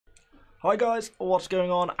Hi guys, what's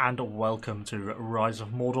going on, and welcome to Rise of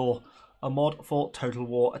Mordor, a mod for Total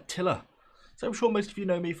War Attila. So I'm sure most of you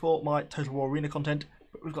know me for my Total War Arena content,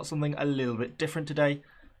 but we've got something a little bit different today.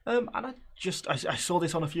 And I saw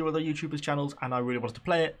this on a few other YouTubers' channels, and I really wanted to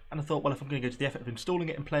play it, and I thought, well, if I'm going to go to the effort of installing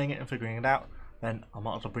it and playing it and figuring it out, then I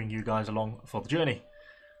might as well bring you guys along for the journey.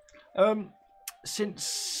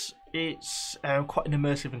 Since it's quite an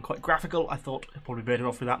immersive and quite graphical, I thought it'd probably be better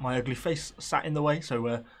off without my ugly face sat in the way,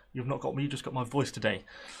 so you've not got me, you've just got my voice today.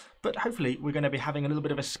 But hopefully we're going to be having a little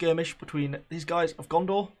bit of a skirmish between these guys of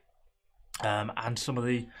Gondor and some of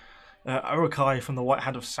the Uruk-hai from the White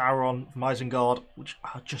Hand of Sauron from Isengard, which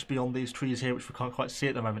are just beyond these trees here, which we can't quite see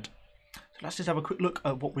at the moment. So let's just have a quick look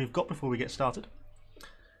at what we've got before we get started.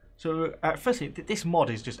 So firstly, this mod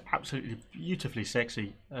is just absolutely beautifully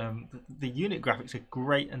sexy. The unit graphics are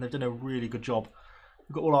great, and they've done a really good job.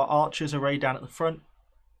 We've got all our archers arrayed down at the front.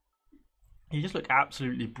 You just look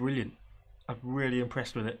absolutely brilliant. I'm really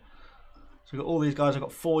impressed with it. So we've got all these guys. I've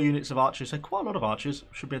got 4 units of archers, so quite a lot of archers.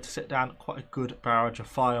 Should be able to set down quite a good barrage of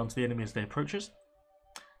fire onto the enemy as they approach us.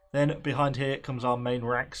 Then behind here comes our main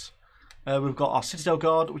ranks. We've got our Citadel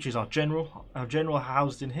Guard, which is our general. Our general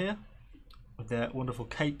housed in here, with their wonderful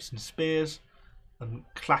capes and spears and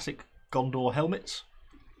classic Gondor helmets.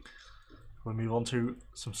 We'll move on to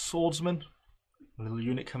some swordsmen, a little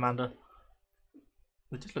unit commander.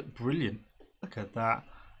 They just look brilliant. Look at that.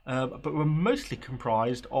 But we're mostly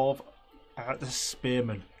comprised of the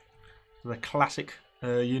spearmen, the classic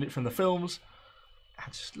unit from the films.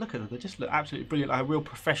 And just look at them; they just look absolutely brilliant. Like a real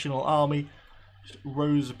professional army, just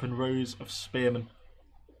rows upon rows of spearmen,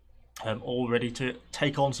 all ready to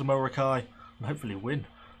take on some Uruk-hai and hopefully win,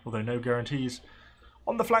 although no guarantees.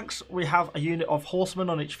 On the flanks we have a unit of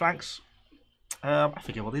horsemen on each flanks. I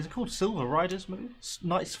forget what these are called, silver riders maybe?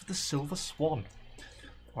 Knights of the Silver Swan.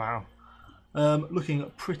 Wow.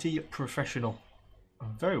 Looking pretty professional.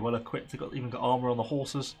 Very well equipped. They've even got armour on the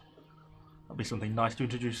horses. That'd be something nice to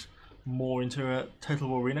introduce more into a Total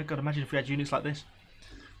War Arena. God, imagine if we had units like this.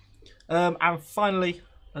 And finally,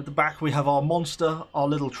 at the back we have our monster, our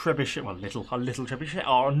little trebuchet, well, our little trebuchet,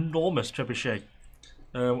 our enormous trebuchet,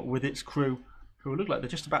 with its crew, who look like they're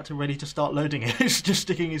just about ready to start loading it. It's just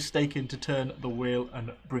sticking his stake in to turn the wheel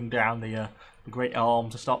and bring down the great arm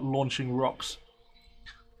to start launching rocks.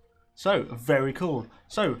 So, very cool.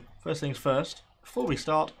 So, first things first, before we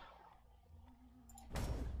start,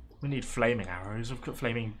 we need flaming arrows,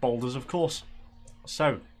 flaming boulders, of course.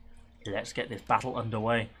 So, let's get this battle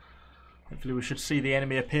underway. Hopefully we should see the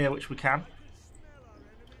enemy appear, which we can.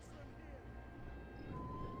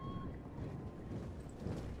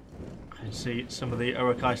 I can see some of the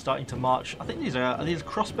Uruk-hai starting to march. I think are these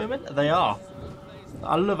crossbowmen? They are.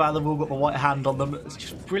 I love how they've all got the white hand on them. It's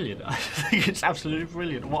just brilliant. I think it's absolutely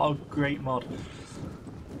brilliant. What a great mod.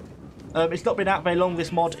 It's not been out very long,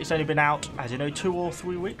 this mod. It's only been out, as you know, 2 or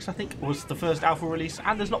 3 weeks, I think, was the first alpha release.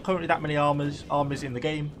 And there's not currently that many armies in the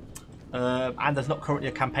game. And there's not currently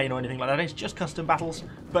a campaign or anything like that. It's just custom battles.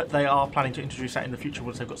 But they are planning to introduce that in the future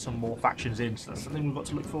once they've got some more factions in. So that's something we've got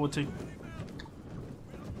to look forward to.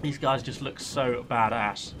 These guys just look so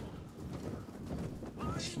badass.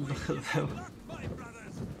 Just look at them.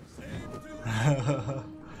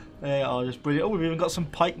 They are just brilliant. Oh, we've even got some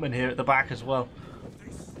pikemen here at the back as well.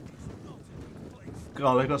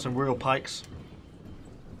 God, they've got some real pikes.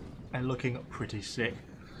 And looking pretty sick.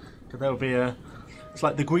 So there will be it's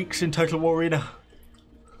like the Greeks in Total War Arena.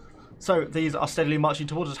 So these are steadily marching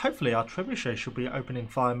towards us. Hopefully our trebuchet should be opening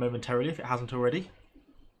fire momentarily if it hasn't already.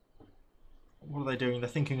 What are they doing? They're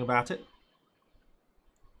thinking about it.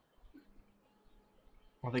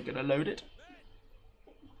 Are they going to load it?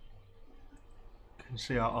 You can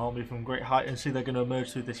see our army from great height and see they're going to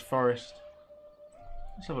emerge through this forest.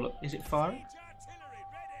 Let's have a look. Is it firing?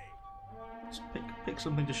 Let's pick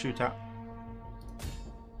something to shoot at.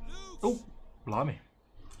 Oh, blimey.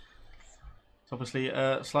 It's obviously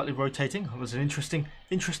slightly rotating. That was an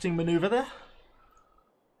interesting manoeuvre there.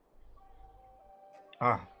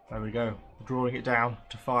 Ah, there we go. Drawing it down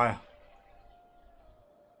to fire.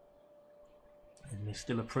 And he's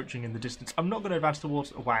still approaching in the distance. I'm not going to advance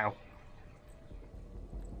towards... Wow.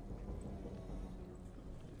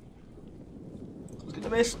 I was going to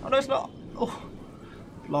miss. Oh no, it's not. Oh,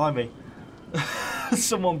 blimey.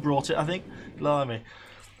 Someone brought it, I think. Blimey.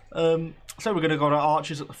 So we're going to go to our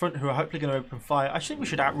archers at the front who are hopefully going to open fire. I think we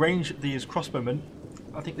should outrange these crossbowmen.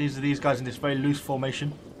 I think these are these guys in this very loose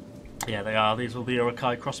formation. Yeah, they are. These are the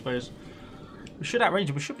Uruk-hai crossbows. We should outrange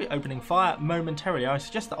them. We should be opening fire momentarily. I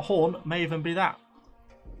suggest that horn may even be that.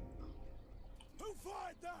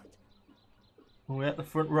 We're at the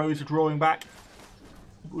front rows are drawing back.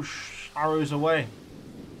 Whoosh, arrows away.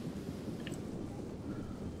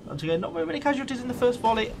 Once again, not very many casualties in the first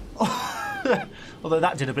volley. Although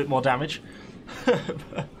that did a bit more damage.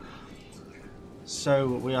 So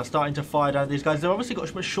we are starting to fire down these guys. They've obviously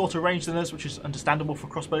got much shorter range than us, which is understandable for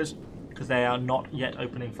crossbows, because they are not yet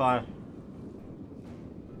opening fire.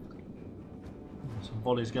 Some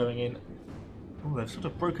volleys going in. Oh, they've sort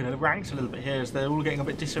of broken the ranks a little bit here as they're all getting a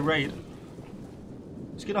bit disarrayed.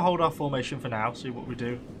 Just going to hold our formation for now, see what we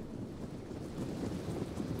do.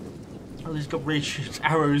 Oh, they've got rage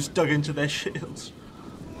arrows dug into their shields.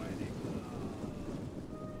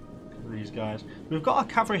 These guys. We've got our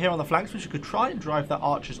cavalry here on the flanks, which we could try and drive their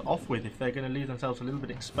archers off with if they're going to leave themselves a little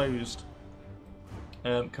bit exposed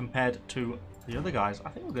compared to the other guys. I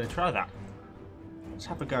think we're going to try that. Let's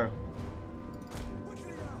have a go.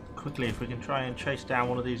 Quickly, if we can try and chase down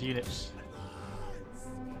one of these units.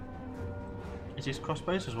 Is this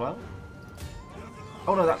crossbows as well?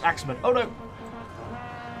 Oh no, that's axemen. Oh no!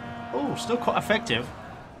 Oh, still quite effective.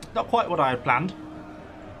 Not quite what I had planned.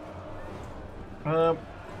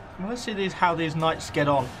 Let's see how these knights get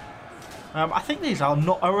on. I think these are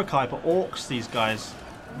not Uruk-hai, but orcs, these guys.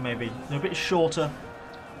 Maybe. They're a bit shorter.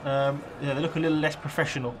 Yeah, they look a little less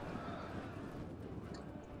professional.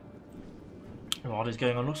 What is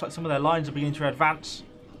going on? Looks like some of their lines are beginning to advance.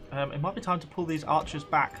 It might be time to pull these archers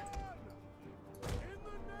back.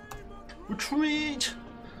 Retreat!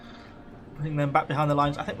 Putting them back behind the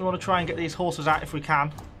lines. I think we want to try and get these horses out if we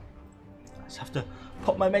can. Just have to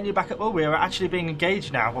pop my menu back up. Oh, we are actually being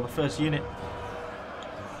engaged now by the first unit.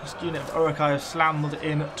 This unit of Uruk-hai has slammed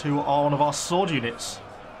into one of our sword units.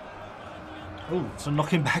 Oh, so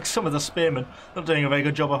knocking back some of the spearmen. Not doing a very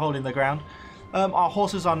good job of holding the ground. Our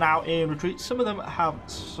horses are now in retreat. Some of them have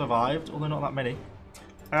survived, although not that many.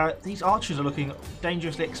 These archers are looking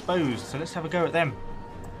dangerously exposed, so let's have a go at them.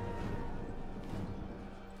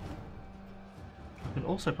 We can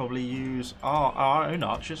also probably use our own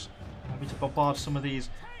archers. Maybe to bombard some of these.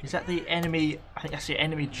 Is that the enemy? I think that's the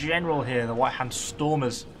enemy general here, the White Hand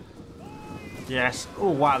Stormers. Yes.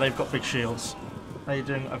 Oh wow, they've got big shields. They're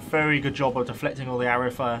doing a very good job of deflecting all the arrow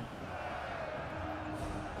fire.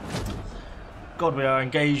 God, we are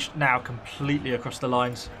engaged now completely across the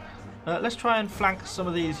lines. Let's try and flank some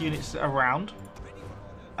of these units around.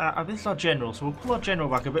 This is our general, so we'll pull our general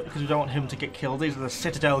back a bit because we don't want him to get killed. These are the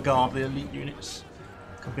Citadel Guard, the elite units.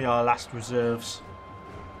 Can be our last reserves.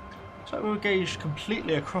 So we're engaged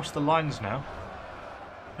completely across the lines now.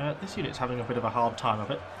 This unit's having a bit of a hard time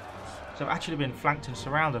of it. So I've actually been flanked and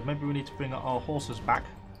surrounded. Maybe we need to bring our horses back.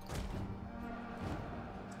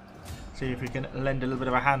 See if we can lend a little bit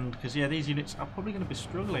of a hand, because yeah, these units are probably going to be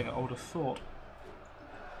struggling, I would have thought.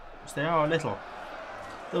 Yes, they are a little.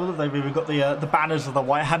 We've got the banners of the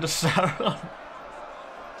White Hand of Sauron.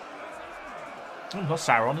 Oh, not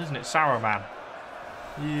Sauron, isn't it? Saruman.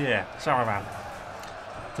 Yeah, Saruman.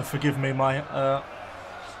 To forgive me, my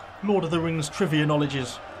Lord of the Rings trivia knowledge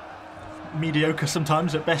is mediocre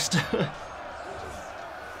sometimes at best.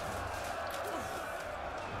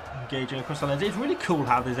 Engaging across the lines. It's really cool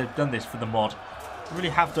how they've done this for the mod. They really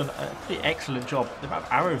have done a pretty excellent job. They've had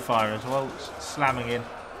arrow fire as well, slamming in.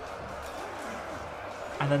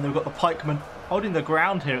 And then they've got the pikemen holding the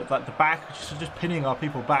ground here at like the back, just pinning our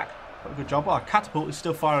people back. Got a good job. Our catapult is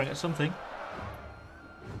still firing at something.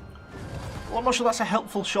 Well, I'm not sure that's a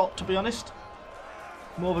helpful shot, to be honest.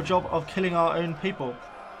 More of a job of killing our own people.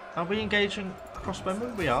 Are we engaging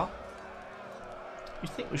crossbowmen? We are. We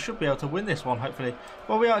think we should be able to win this one, hopefully.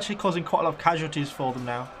 Well, we are actually causing quite a lot of casualties for them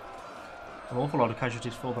now. An awful lot of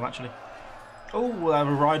casualties for them, actually. Oh,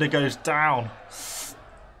 the rider goes down.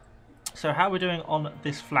 So how are we doing on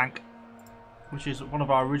this flank, which is one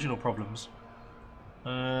of our original problems?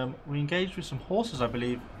 We engaged with some horses, I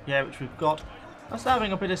believe. Yeah, which we've got. That's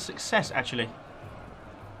having a bit of success, actually,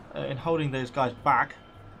 in holding those guys back.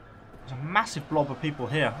 There's a massive blob of people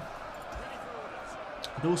here.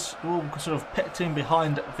 They're all sort of petting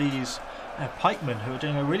behind these pikemen who are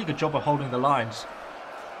doing a really good job of holding the lines.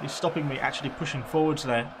 He's stopping me actually pushing forwards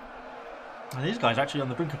there. And these guys are actually on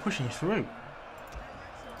the brink of pushing through.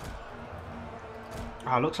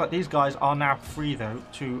 Looks like these guys are now free, though,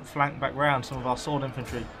 to flank back round some of our sword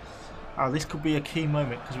infantry. This could be a key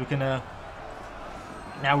moment, because we can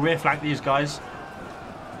now rear flank these guys.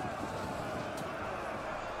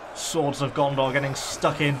 Swords of Gondor getting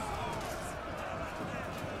stuck in.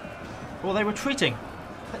 Well, they're retreating.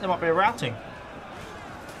 I think they might be routing.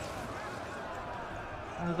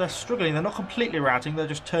 They're struggling. They're not completely routing. They're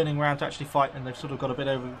just turning around to actually fight, and they've sort of got a bit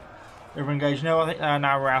over engaged. No, I think they're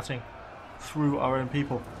now routing through our own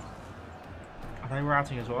people. Are they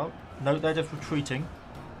routing as well? No, they're just retreating.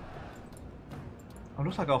 It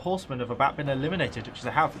looks like our horsemen have about been eliminated, which is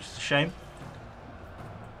a shame.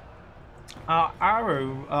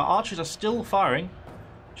 Our archers are still firing,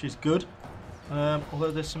 which is good.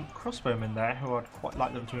 Although there's some crossbowmen there who I'd quite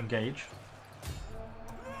like them to engage.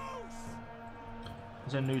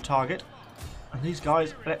 There's a new target. And these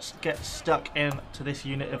guys, let's get stuck into this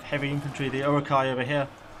unit of heavy infantry, the Uruk-hai over here.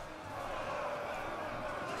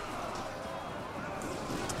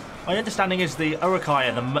 My understanding is the Uruk-hai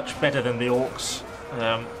are much better than the orcs.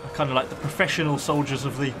 Kind of like the professional soldiers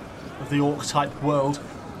of the orc type world.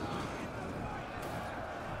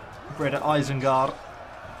 Bred at Isengard.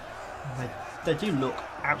 They do look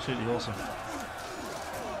absolutely awesome.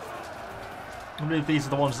 I believe these are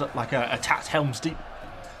the ones that like attacked Helm's Deep.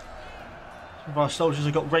 Some of our soldiers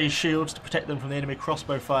have got raised shields to protect them from the enemy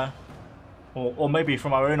crossbow fire. Or maybe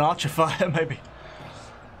from our own archer fire, maybe.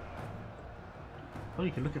 Oh,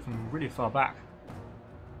 you can look at them really far back.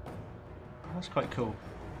 That's quite cool.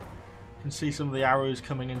 You can see some of the arrows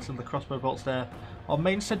coming in, some of the crossbow bolts there. Our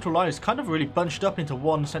main central line is kind of really bunched up into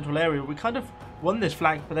one central area. We kind of won this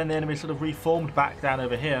flank, but then the enemy sort of reformed back down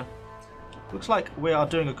over here. Looks like we are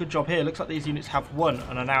doing a good job here. Looks like these units have won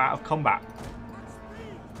and are now out of combat.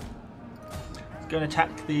 Let's go and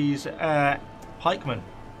attack these pikemen.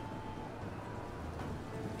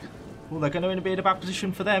 Oh, they're going to be in a bad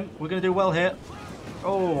position for them. We're going to do well here.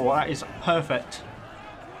 Oh, that is perfect.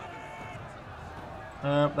 They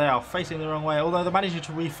are facing the wrong way, although they're managing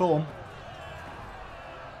to reform.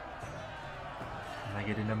 And they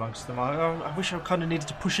get in amongst them. I wish I kind of needed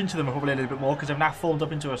to push into them probably a little bit more, because they've now formed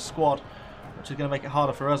up into a squad, which is going to make it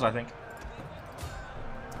harder for us, I think.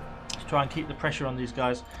 Let's try and keep the pressure on these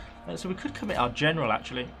guys. So we could commit our general,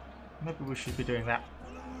 actually. Maybe we should be doing that.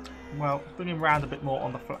 Well, bring him round a bit more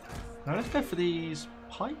on the flank. Now let's go for these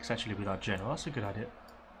pikes, actually, with our general. That's a good idea.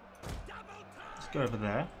 Let's go over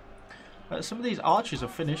there. Some of these archers are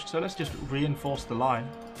finished, so let's just reinforce the line.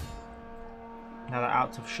 Now they're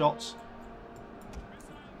out of shots.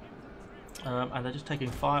 And they're just taking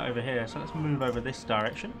fire over here, so let's move over this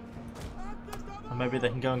direction. And maybe they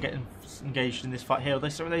can go and get engaged in this fight here.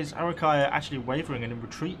 Some of these Uruk-hai are actually wavering and in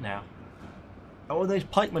retreat now. Oh, those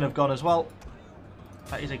pikemen have gone as well.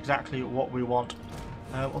 That is exactly what we want.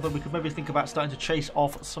 Although we could maybe think about starting to chase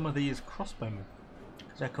off some of these crossbowmen,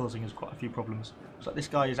 because they're causing us quite a few problems. Looks like this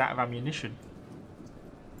guy is out of ammunition.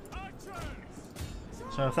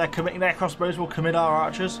 So if they're committing their crossbows, we'll commit our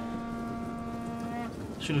archers.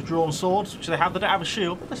 Should have drawn swords, which they have. They don't have a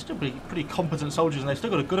shield, but they're still pretty competent soldiers, and they've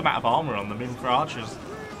still got a good amount of armour on them, even for archers.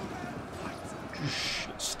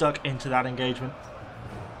 Stuck into that engagement.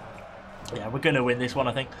 Yeah, we're going to win this one,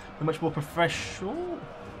 I think. We're much more professional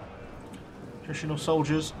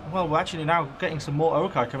soldiers. Well, we're actually now getting some more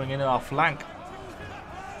Uruk-hai coming in our flank.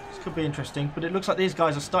 This could be interesting, but it looks like these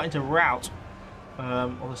guys are starting to rout.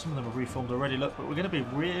 Although some of them have reformed already, look, but we're going to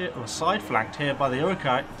be side flanked here by the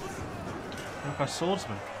Uruk-hai. Uruk-hai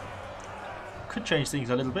swordsman. Could change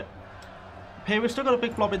things a little bit. Up here we've still got a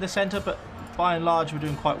big blob in the centre, but by and large we're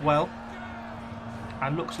doing quite well.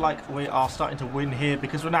 And looks like we are starting to win here,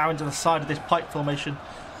 because we're now into the side of this pike formation.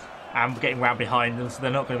 And we're getting round behind them, so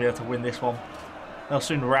they're not going to be able to win this one. They'll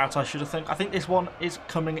soon rout, I should have think. I think this one is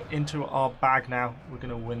coming into our bag now. We're going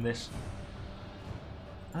to win this.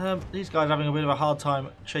 These guys are having a bit of a hard time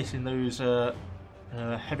chasing those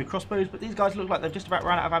heavy crossbows, but these guys look like they've just about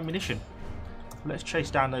run out of ammunition. Let's chase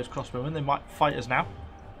down those crossbowmen. They might fight us now.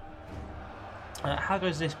 How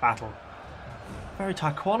goes this battle? Very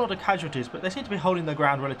tight. Quite a lot of casualties, but they seem to be holding their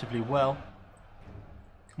ground relatively well.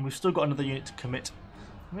 And we've still got another unit to commit.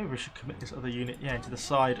 Maybe we should commit this other unit, yeah, into the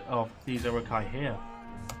side of these Uruk-hai here.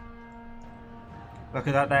 Look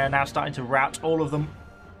at that, they are now starting to rout, all of them.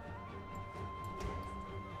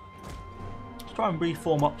 Let's try and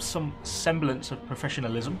reform up some semblance of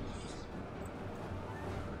professionalism.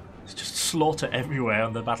 It's just slaughter everywhere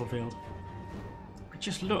on the battlefield. It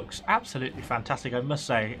just looks absolutely fantastic, I must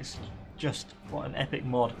say. It's just, what an epic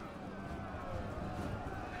mod.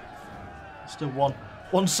 Still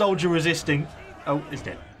one soldier resisting. Oh, he's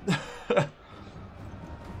dead.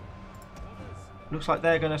 Looks like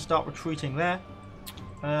they're going to start retreating there.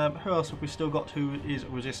 Who else have we still got who is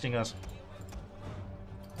resisting us?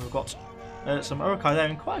 We've got some Uruk-hai there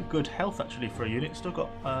in quite good health actually for a unit. Still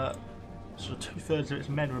got sort of 2/3 of its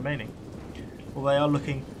men remaining. Well, they are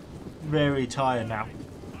looking very tired now.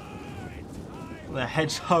 Their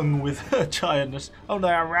heads hung with tiredness. Oh,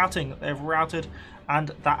 they are routing. They've routed, and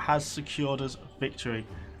that has secured us victory.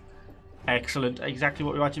 Excellent. Exactly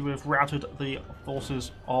what we wanted. We've routed the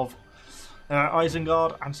forces of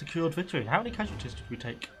Isengard and secured victory. How many casualties did we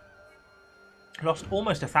take? We lost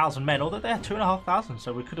almost 1,000 men, although they're 2,500,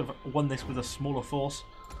 so we could have won this with a smaller force.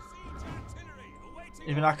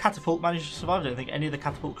 Even our catapult managed to survive. I don't think any of the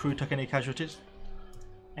catapult crew took any casualties.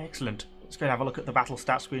 Excellent. Let's go and have a look at the battle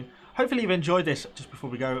stat screen. Hopefully you've enjoyed this. Just before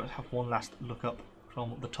we go, let's have one last look up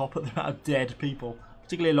from the top at the amount of dead people,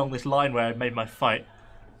 particularly along this line where I made my fight.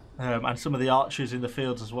 And some of the archers in the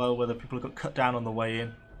fields as well, where the people got cut down on the way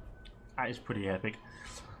in. That is pretty epic.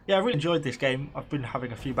 Yeah, I really enjoyed this game. I've been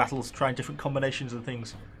having a few battles, trying different combinations and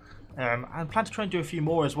things. And plan to try and do a few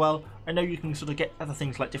more as well. I know you can sort of get other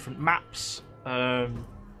things like different maps.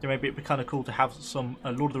 Maybe it'd be kind of cool to have some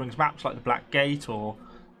Lord of the Rings maps like the Black Gate, or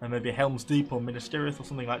maybe Helm's Deep or Minas Tirith or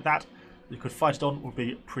something like that. You could fight it on, would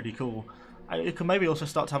be pretty cool. You can maybe also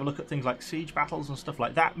start to have a look at things like siege battles and stuff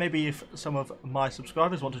like that. Maybe if some of my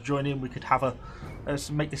subscribers want to join in, we could have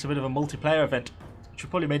make this a bit of a multiplayer event, which would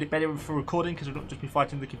probably make it better for recording, because we don't just be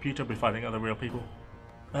fighting the computer, we'll be fighting other real people.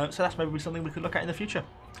 So that's maybe something we could look at in the future.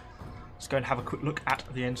 Let's go and have a quick look at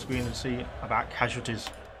the end screen and see about casualties.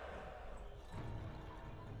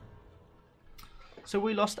 So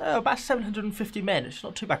we lost about 750 men. It's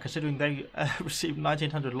not too bad considering they received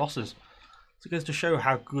 1900 losses. So it goes to show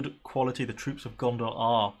how good quality the troops of Gondor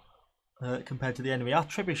are compared to the enemy. Our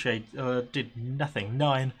trebuchet did nothing.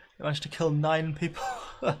 9. They managed to kill 9 people.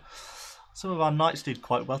 Some of our knights did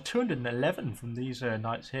quite well. 211 from these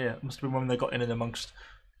knights here. It must have been when they got in and amongst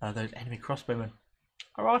those enemy crossbowmen.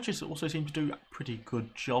 Our archers also seem to do a pretty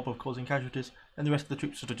good job of causing casualties, and the rest of the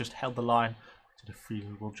troops sort of just held the line. Did a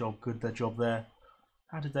reasonable job. Good their job there.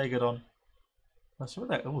 How did they get on? Some of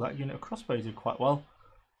their, that unit of crossbows did quite well.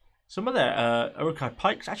 Some of their Uruk-hai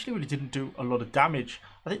pikes actually really didn't do a lot of damage.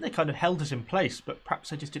 I think they kind of held us in place, but perhaps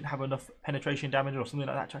they just didn't have enough penetration damage or something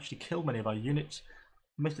like that to actually kill many of our units.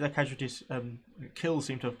 Most of their casualties, kills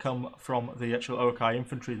seem to have come from the actual Uruk-hai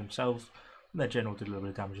infantry themselves, and their general did a little bit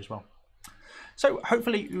of damage as well. So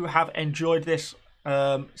hopefully you have enjoyed this.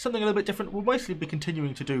 Something a little bit different. We'll mostly be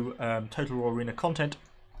continuing to do Total War Arena content,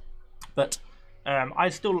 but I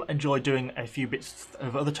still enjoy doing a few bits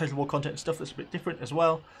of other Total War content and stuff that's a bit different as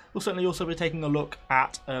well. We'll certainly also be taking a look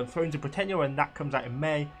at Thrones of Britannia when that comes out in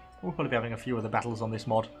May. We'll probably be having a few other battles on this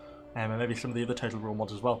mod, and maybe some of the other Total War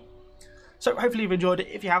mods as well. So hopefully you've enjoyed it.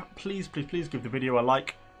 If you have, please give the video a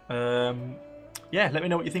like. Yeah, let me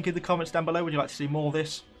know what you think in the comments down below. Would you like to see more of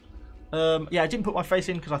this? Yeah, I didn't put my face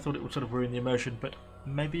in because I thought it would sort of ruin the immersion, but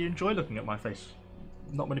maybe you enjoy looking at my face.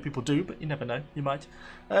 Not many people do, but you never know, you might.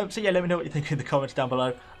 So yeah, let me know what you think in the comments down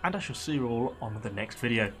below, and I shall see you all on the next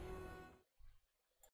video.